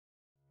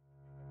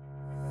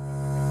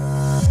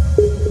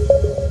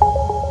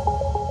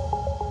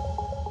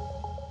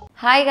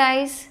Hi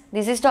guys,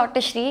 this is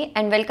Dr. Shree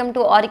and welcome to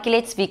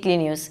Auriculates weekly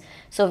news.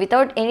 So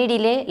without any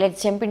delay,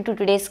 let's jump into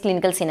today's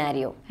clinical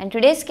scenario. And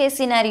today's case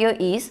scenario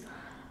is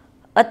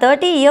a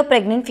 30-year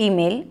pregnant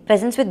female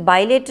presents with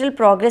bilateral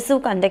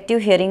progressive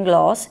conductive hearing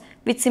loss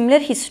with similar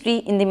history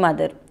in the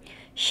mother.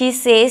 She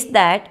says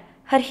that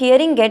her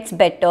hearing gets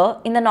better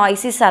in the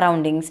noisy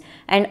surroundings,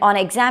 and on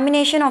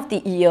examination of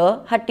the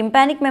ear, her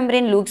tympanic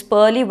membrane looks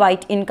pearly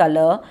white in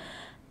color,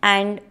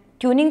 and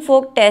tuning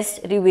fork test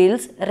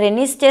reveals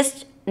Rennie's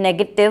test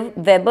negative,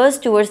 Weber's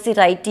towards the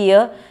right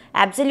ear,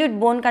 absolute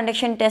bone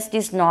conduction test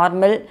is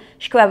normal,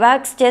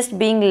 Schwabach's test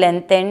being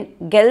lengthened,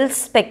 Gell's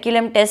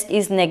speculum test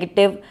is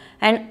negative,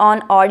 and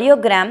on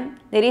audiogram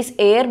there is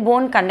air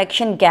bone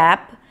conduction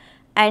gap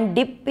and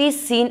dip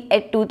is seen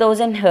at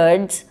 2000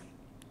 Hz,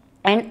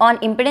 and on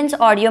impedance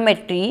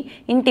audiometry,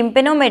 in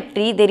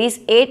tympanometry there is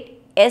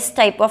 8S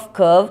type of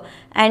curve,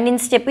 and in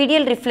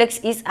stapedial reflex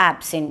is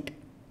absent.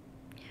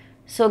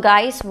 So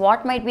guys,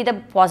 what might be the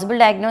possible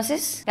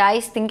diagnosis?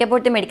 Guys, think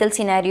about the medical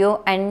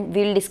scenario and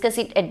we'll discuss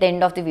it at the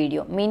end of the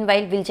video.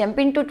 Meanwhile, we'll jump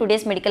into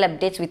today's medical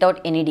updates without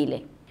any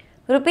delay.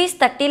 Rupees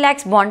 30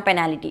 lakhs bond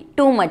penalty.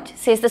 Too much,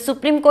 says the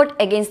Supreme Court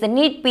against the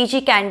NEET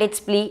PG candidate's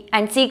plea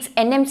and seeks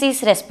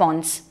NMC's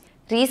response.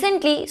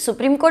 Recently,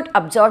 Supreme Court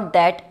observed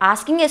that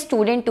asking a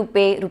student to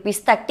pay Rs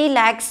 30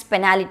 lakhs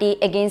penalty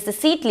against the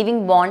seat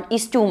living bond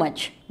is too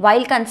much,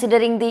 while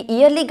considering the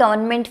yearly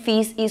government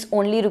fees is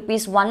only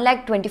Rs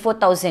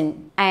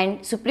 1,24,000,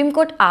 and Supreme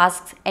Court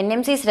asks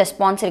NMC's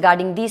response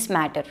regarding this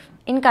matter.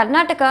 In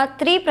Karnataka,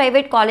 3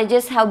 private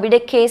colleges have bid a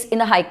case in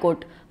the High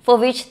Court, for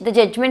which the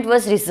judgment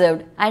was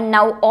reserved, and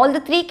now all the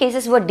 3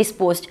 cases were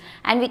disposed,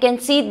 and we can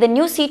see the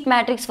new seat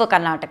matrix for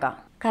Karnataka.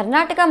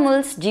 Karnataka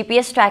mulls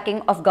GPS tracking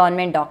of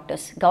government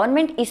doctors.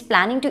 Government is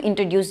planning to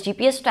introduce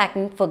GPS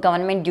tracking for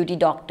government duty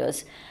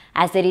doctors,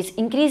 as there is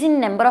increasing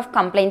number of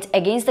complaints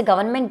against the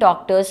government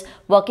doctors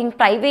working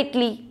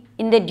privately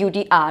in their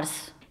duty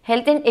hours.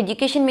 Health and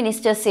Education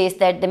Minister says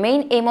that the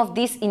main aim of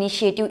this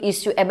initiative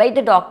is to abide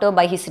the doctor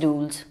by his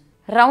rules.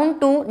 Round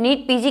 2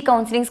 NEET PG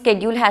counselling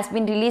schedule has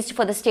been released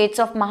for the states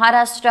of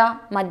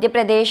Maharashtra, Madhya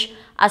Pradesh,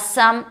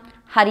 Assam,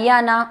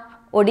 Haryana,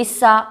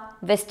 Odisha,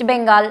 West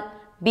Bengal,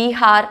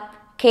 Bihar,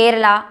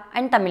 Kerala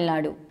and Tamil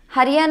Nadu.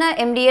 Haryana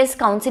MDS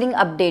counselling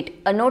update.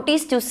 A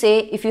notice to say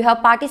if you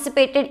have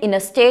participated in a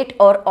state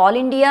or all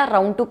India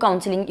round 2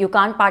 counselling, you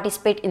can't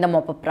participate in the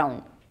mop-up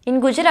round. In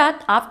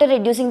Gujarat, after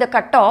reducing the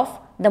cut-off,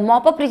 the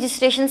mop-up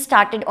registration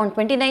started on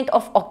 29th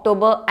of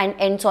October and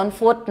ends on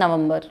 4th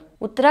November.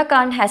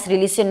 Uttarakhand has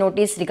released a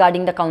notice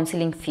regarding the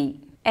counselling fee.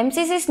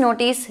 MCC's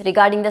notice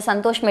regarding the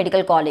Santosh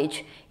Medical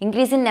College.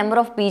 Increase in number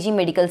of PG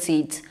medical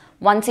seats.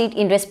 1 seat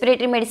in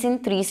respiratory medicine,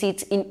 3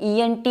 seats in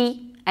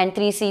ENT, and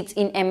 3 seats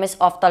in MS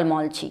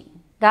Ophthalmology.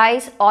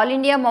 Guys, All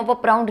India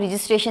mop-up round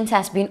registrations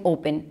has been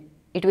open.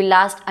 It will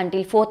last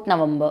until 4th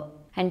November.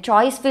 And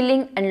choice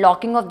filling and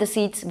locking of the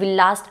seats will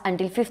last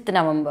until 5th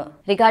November.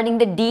 Regarding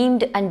the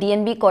deemed and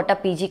DNB quota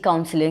PG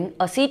counselling,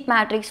 a seat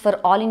matrix for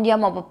All India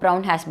mop-up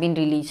round has been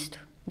released.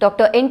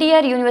 Dr.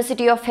 NTR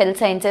University of Health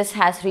Sciences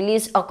has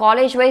released a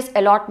college-wise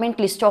allotment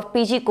list of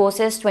PG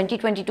courses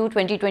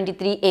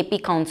 2022-2023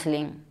 AP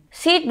counselling.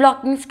 Seat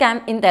blocking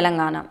scam in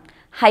Telangana.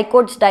 High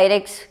Court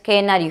directs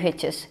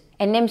KNR-UHS,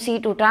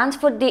 NMC to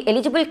transfer the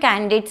eligible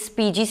candidates'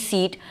 PG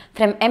seat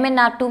from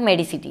MNR to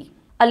Medicity.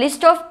 A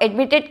list of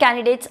admitted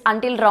candidates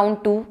until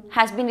round 2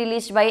 has been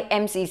released by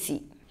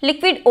MCC.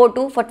 Liquid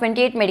O2 for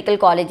 28 medical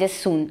colleges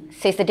soon,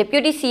 says the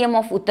Deputy CM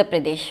of Uttar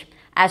Pradesh.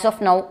 As of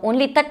now,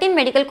 only 13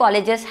 medical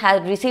colleges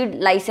have received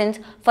license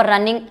for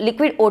running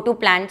liquid O2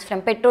 plants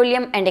from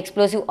petroleum and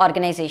explosive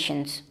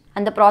organizations,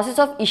 and the process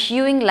of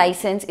issuing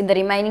license in the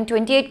remaining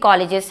 28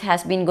 colleges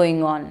has been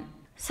going on.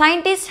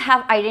 Scientists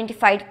have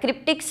identified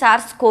cryptic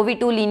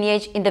SARS-CoV-2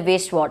 lineage in the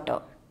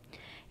wastewater.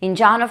 In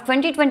Jan of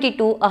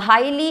 2022, a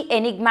highly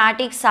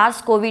enigmatic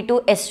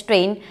SARS-CoV-2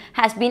 strain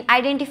has been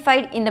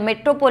identified in the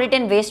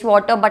metropolitan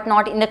wastewater but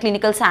not in the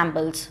clinical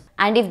samples.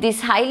 And if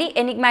this highly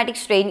enigmatic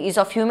strain is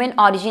of human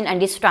origin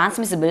and is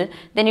transmissible,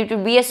 then it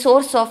will be a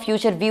source of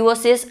future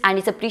VOCs and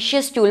is a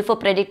precious tool for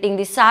predicting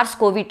the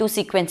SARS-CoV-2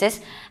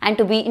 sequences and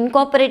to be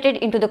incorporated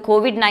into the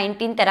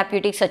COVID-19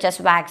 therapeutics such as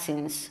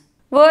vaccines.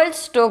 World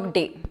Stroke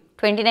Day.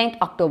 29th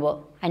October,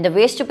 and the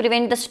ways to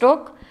prevent the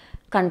stroke: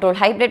 control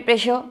high blood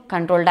pressure,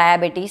 control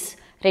diabetes,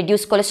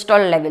 reduce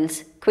cholesterol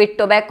levels, quit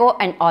tobacco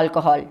and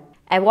alcohol,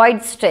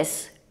 avoid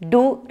stress,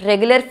 do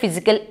regular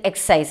physical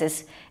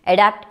exercises,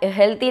 adapt a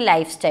healthy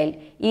lifestyle,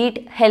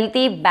 eat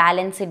healthy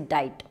balanced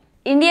diet.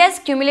 India's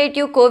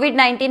cumulative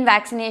COVID-19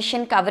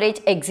 vaccination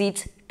coverage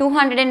exceeds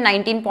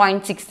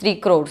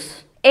 219.63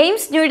 crores.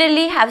 AIIMS New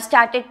Delhi have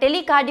started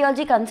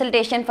telecardiology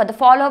consultation for the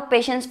follow-up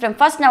patients from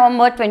 1st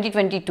November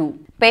 2022.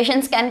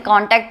 Patients can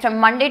contact from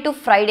Monday to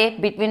Friday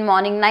between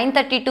morning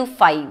 9:30 to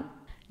 5.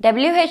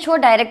 WHO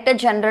Director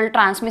General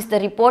transmits the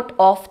report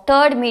of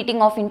 3rd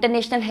meeting of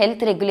International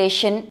Health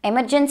Regulation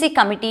Emergency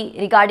Committee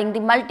regarding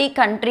the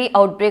multi-country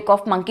outbreak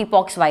of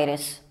monkeypox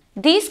virus.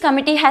 This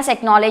committee has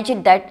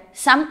acknowledged that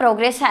some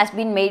progress has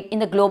been made in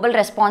the global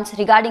response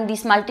regarding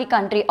this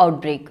multi-country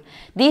outbreak.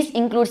 This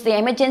includes the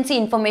emergency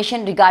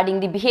information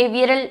regarding the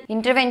behavioral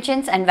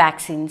interventions and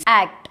vaccines.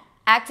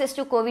 Access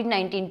to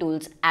COVID-19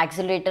 tools.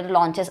 Accelerator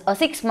launches a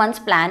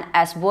 6-month plan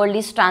as world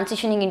is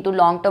transitioning into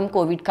long-term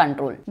COVID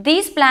control.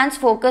 These plans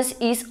focus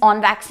is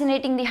on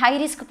vaccinating the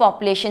high-risk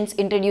populations,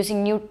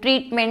 introducing new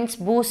treatments,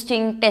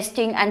 boosting,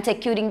 testing and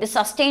securing the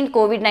sustained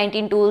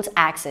COVID-19 tools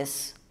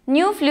access.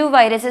 New flu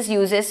viruses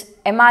uses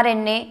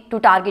mRNA to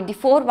target the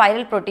 4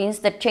 viral proteins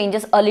that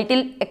changes a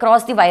little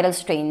across the viral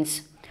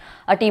strains.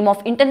 A team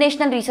of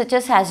international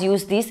researchers has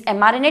used this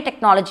mRNA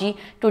technology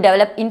to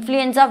develop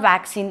influenza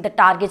vaccine that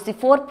targets the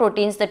 4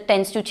 proteins that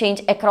tends to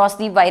change across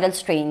the viral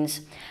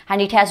strains,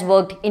 and it has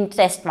worked in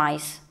test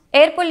mice.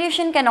 Air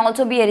pollution can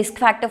also be a risk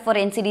factor for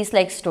NCDs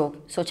like stroke,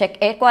 so check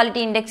air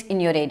quality index in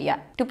your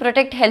area to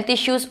protect health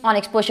issues on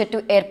exposure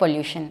to air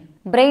pollution.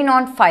 Brain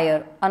on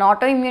fire, an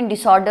autoimmune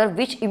disorder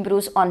which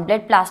improves on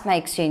blood plasma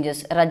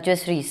exchanges,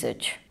 Rutgers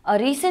research. A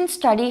recent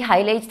study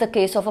highlights the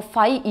case of a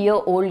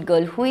 5-year-old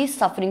girl who is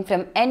suffering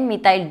from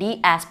N-methyl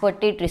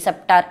D-aspartate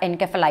receptor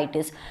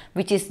encephalitis,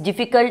 which is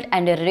difficult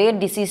and a rare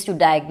disease to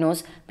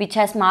diagnose, which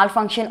has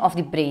malfunction of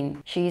the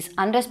brain. She is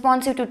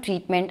unresponsive to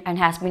treatment and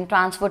has been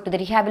transferred to the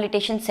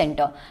rehabilitation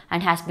center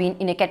and has been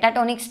in a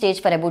catatonic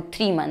stage for about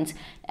 3 months,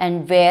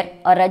 and where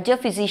a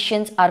Rutgers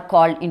physicians are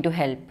called in to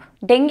help.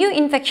 Dengue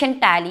infection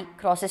tally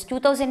crosses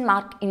 2000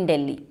 mark in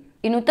Delhi.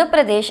 In Uttar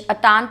Pradesh, a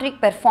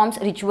tantric performs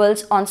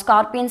rituals on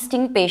scorpion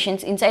sting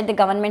patients inside the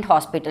government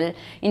hospital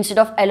instead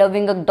of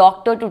allowing a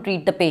doctor to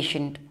treat the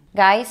patient.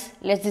 Guys,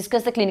 let's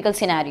discuss the clinical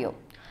scenario.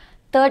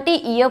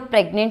 30-year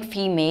pregnant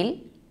female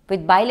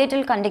with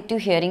bilateral conductive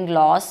hearing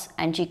loss,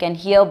 and she can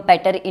hear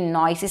better in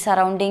noisy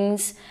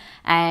surroundings,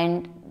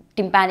 and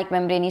tympanic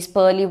membrane is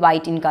pearly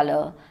white in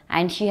color,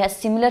 and she has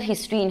similar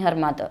history in her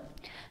mother.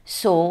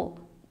 So,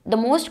 the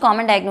most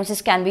common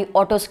diagnosis can be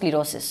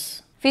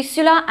otosclerosis.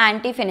 Fistula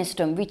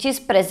antifenestrum, which is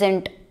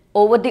present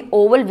over the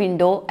oval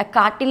window, a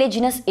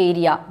cartilaginous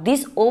area.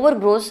 This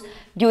overgrows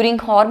during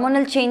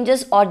hormonal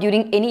changes or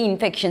during any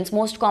infections,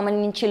 most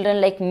common in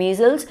children like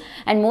measles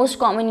and most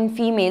common in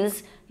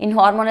females in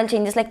hormonal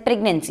changes like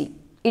pregnancy.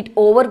 It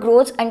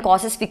overgrows and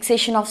causes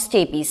fixation of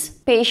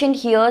stapes. Patient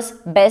hears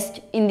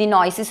best in the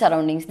noisy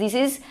surroundings. This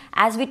is,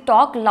 as we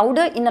talk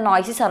louder in the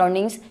noisy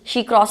surroundings,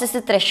 she crosses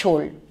the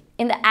threshold.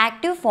 In the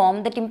active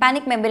form, the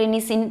tympanic membrane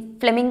is in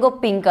flamingo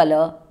pink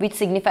color, which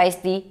signifies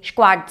the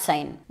squad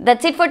sign.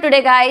 That's it for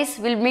today, guys.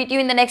 We'll meet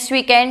you in the next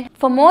weekend.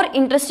 For more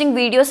interesting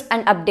videos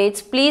and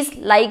updates, please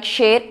like,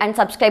 share and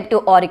subscribe to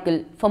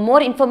Auricle. For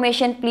more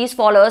information, please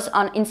follow us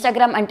on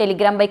Instagram and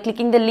Telegram by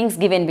clicking the links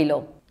given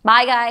below.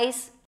 Bye,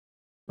 guys.